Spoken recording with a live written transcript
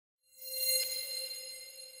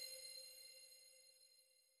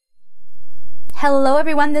Hello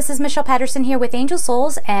everyone, this is Michelle Patterson here with Angel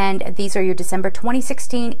Souls, and these are your December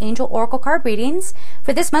 2016 Angel Oracle card readings.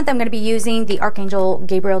 For this month I'm going to be using the Archangel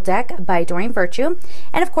Gabriel deck by Doreen Virtue,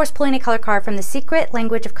 and of course pulling a color card from the Secret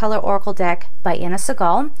Language of Color Oracle deck by Anna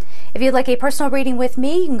Segal. If you'd like a personal reading with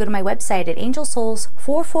me, you can go to my website at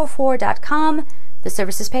angelsouls444.com, the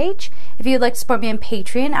services page. If you'd like to support me on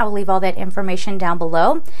Patreon, I will leave all that information down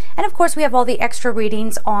below. And of course we have all the extra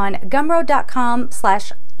readings on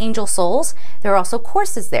gumroad.com/Angel Souls. There are also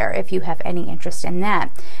courses there if you have any interest in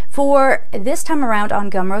that. For this time around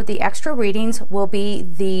on Gumroad, the extra readings will be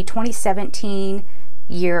the 2017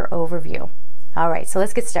 year overview. All right, so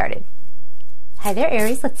let's get started. Hi there,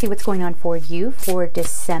 Aries. Let's see what's going on for you for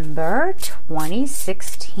December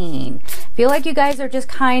 2016. Feel like you guys are just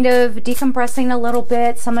kind of decompressing a little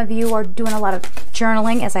bit. Some of you are doing a lot of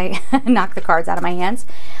journaling as I knock the cards out of my hands.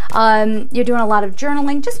 You're doing a lot of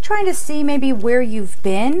journaling, just trying to see maybe where you've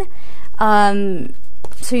been, so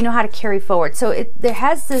you know how to carry forward. So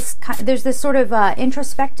there's this sort of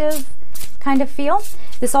introspective kind of feel.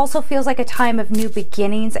 This also feels like a time of new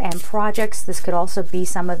beginnings and projects. This could also be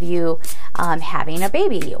some of you having a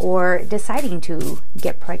baby or deciding to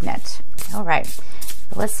get pregnant. All right,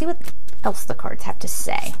 let's see what else the cards have to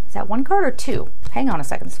say. Is that one card or two? Hang on a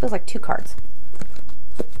second, this feels like two cards.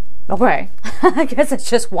 Okay, I guess it's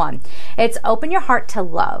just one. It's open your heart to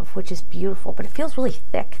love, which is beautiful, but it feels really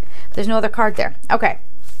thick. There's no other card there. Okay,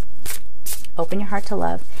 open your heart to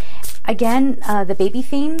love. Again, the baby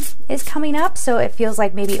theme is coming up, so it feels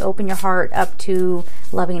like maybe open your heart up to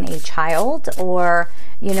loving a child, or,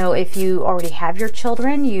 you know, if you already have your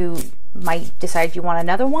children, you might decide you want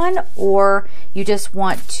another one, or you just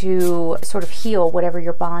want to sort of heal whatever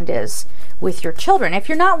your bond is with your children. If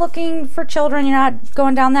you're not looking for children, you're not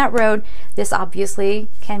going down that road, this obviously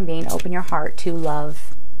can mean open your heart to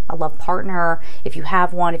love, a love partner. If you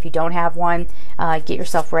have one, if you don't have one, get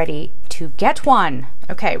yourself ready to get one.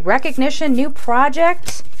 Okay, recognition, new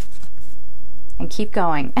project, and keep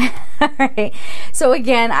going. All right. So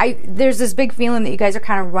again, there's this big feeling that you guys are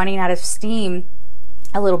kind of running out of steam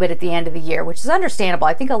a little bit at the end of the year, which is understandable.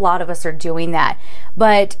 I think a lot of us are doing that,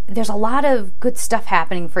 but there's a lot of good stuff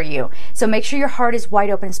happening for you. So make sure your heart is wide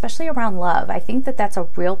open, especially around love. I think that that's a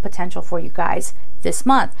real potential for you guys this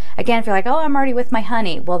month. Again, if you're like, oh, I'm already with my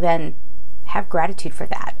honey, well then have gratitude for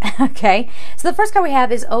that. Okay, so the first card we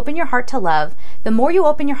have is open your heart to love. The more you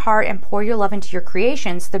open your heart and pour your love into your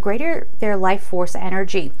creations, the greater their life force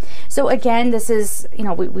energy. So again, this is, you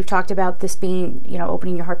know, we've talked about this being, you know,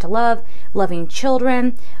 opening your heart to love, loving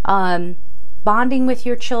children, bonding with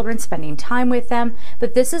your children, spending time with them,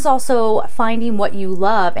 but this is also finding what you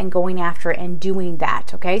love and going after it and doing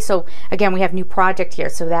that. Okay, so again, we have new project here,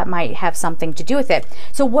 so that might have something to do with it.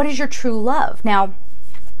 So what is your true love? Now,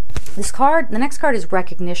 this card, the next card is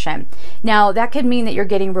recognition. Now that could mean that you're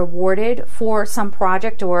getting rewarded for some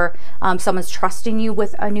project, or someone's trusting you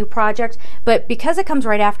with a new project, but because it comes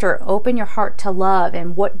right after open your heart to love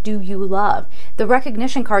and what do you love, the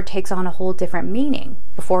recognition card takes on a whole different meaning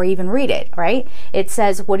before I even read it, right? It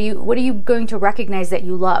says, what are you going to recognize that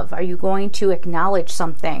you love? Are you going to acknowledge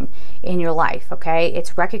something in your life? Okay,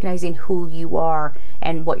 it's recognizing who you are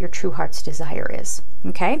and what your true heart's desire is.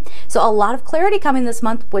 Okay, so a lot of clarity coming this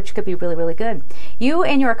month, which could be really, really good. You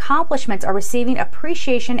and your accomplishments are receiving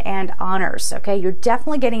appreciation and honors. Okay, you're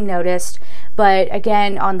definitely getting noticed, but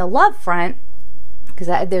again, on the love front, because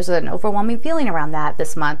there's an overwhelming feeling around that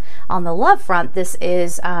this month, on the love front, this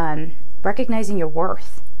is recognizing your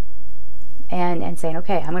worth. And saying,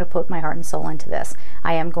 okay, I'm going to put my heart and soul into this.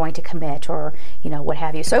 I am going to commit, or, you know, what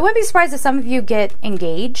have you. So I wouldn't be surprised if some of you get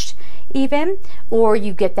engaged even, or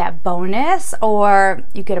you get that bonus, or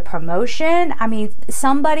you get a promotion. I mean,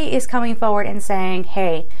 somebody is coming forward and saying,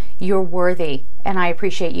 hey, you're worthy, and I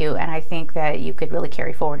appreciate you, and I think that you could really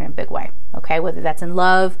carry forward in a big way. Okay, whether that's in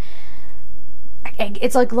love,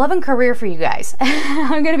 it's like love and career for you guys.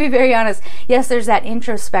 I'm going to be very honest. Yes, there's that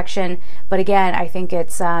introspection, but again, I think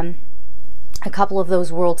it's a couple of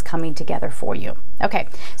those worlds coming together for you. Okay,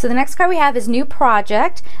 so the next card we have is new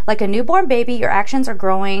project. Like a newborn baby, your actions are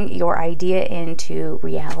growing your idea into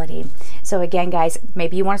reality. So again, guys,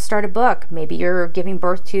 maybe you want to start a book. Maybe you're giving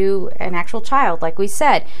birth to an actual child, like we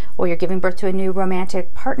said, or you're giving birth to a new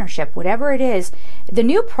romantic partnership, whatever it is. The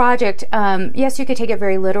new project, yes, you could take it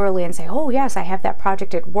very literally and say, oh yes, I have that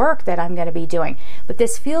project at work that I'm going to be doing. But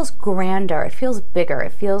this feels grander. It feels bigger.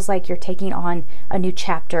 It feels like you're taking on a new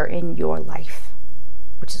chapter in your life,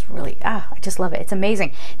 which is really, I just love it. It's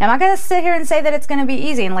amazing. Now, I'm not going to sit here and say that it's going to be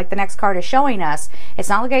easy, and like the next card is showing us, it's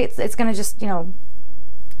not like it's going to just, you know,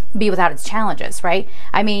 be without its challenges, right?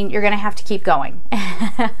 I mean, you're going to have to keep going.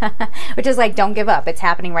 which is like, don't give up. It's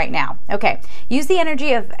happening right now. Okay. Use the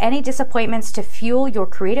energy of any disappointments to fuel your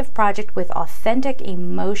creative project with authentic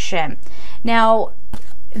emotion. Now,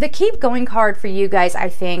 the keep going card for you guys, I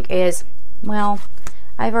think, is, well,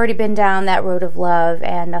 I've already been down that road of love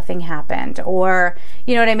and nothing happened. Or,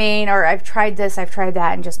 you know what I mean? Or I've tried this, I've tried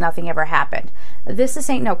that, and just nothing ever happened. This is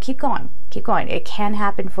saying, no, keep going. Keep going. It can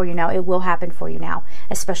happen for you now. It will happen for you now,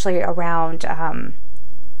 especially around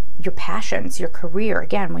your passions, your career.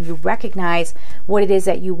 Again, when you recognize what it is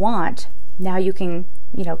that you want, now you can,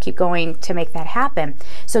 you know, keep going to make that happen.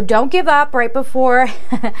 So don't give up right before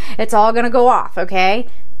it's all going to go off, okay?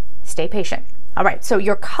 Stay patient. All right, so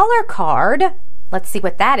your color card, let's see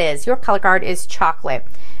what that is. Your color card is chocolate.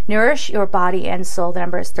 Nourish your body and soul. The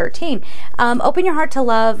number is 13. Open your heart to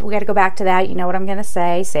love. We got to go back to that. You know what I'm going to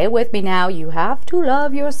say. Say it with me now. You have to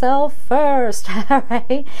love yourself first. All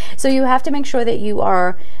right. So you have to make sure that you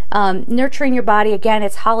are nurturing your body. Again,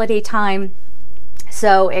 it's holiday time.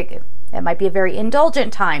 So it might be a very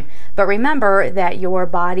indulgent time. But remember that your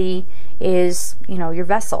body is, you know, your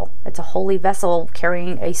vessel. It's a holy vessel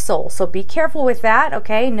carrying a soul. So be careful with that,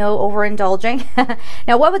 okay? No overindulging.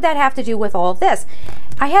 Now, what would that have to do with all of this?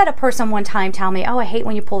 I had a person one time tell me, oh, I hate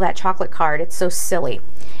when you pull that chocolate card. It's so silly.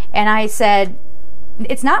 And I said,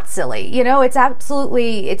 it's not silly. You know, it's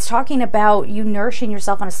absolutely, it's talking about you nourishing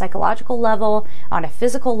yourself on a psychological level, on a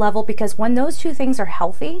physical level, because when those two things are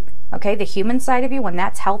healthy, okay, the human side of you, when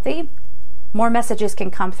that's healthy, more messages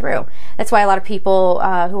can come through. That's why a lot of people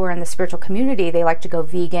who are in the spiritual community, they like to go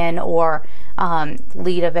vegan or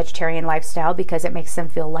lead a vegetarian lifestyle because it makes them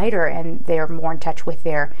feel lighter and they're more in touch with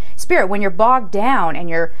their spirit. When you're bogged down and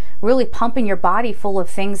you're really pumping your body full of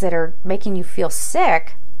things that are making you feel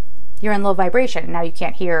sick, you're in low vibration. Now you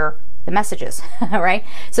can't hear the messages, right?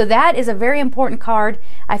 So that is a very important card.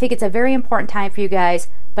 I think it's a very important time for you guys,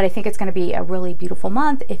 but I think it's going to be a really beautiful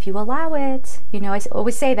month if you allow it. You know, I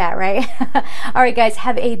always say that, right? All right, guys,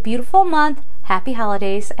 have a beautiful month. Happy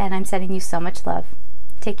holidays, and I'm sending you so much love.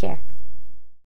 Take care.